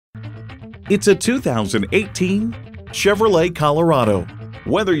It's a 2018 Chevrolet Colorado.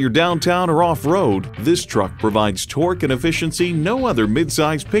 Whether you're downtown or off-road, this truck provides torque and efficiency no other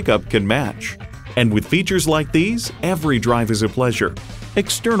midsize pickup can match. And with features like these, every drive is a pleasure.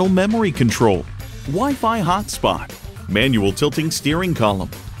 External memory control, Wi-Fi hotspot, manual tilting steering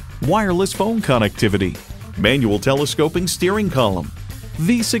column, wireless phone connectivity, manual telescoping steering column,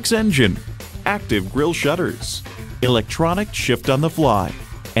 V6 engine, active grille shutters, electronic shift on the fly,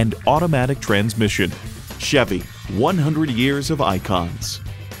 and automatic transmission. Chevy, 100 years of icons.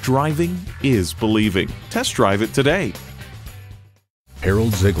 Driving is believing. Test drive it today.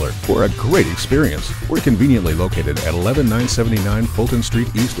 Harold Zeigler, for a great experience. We're conveniently located at 11979 Fulton Street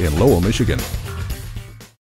East in Lowell, Michigan.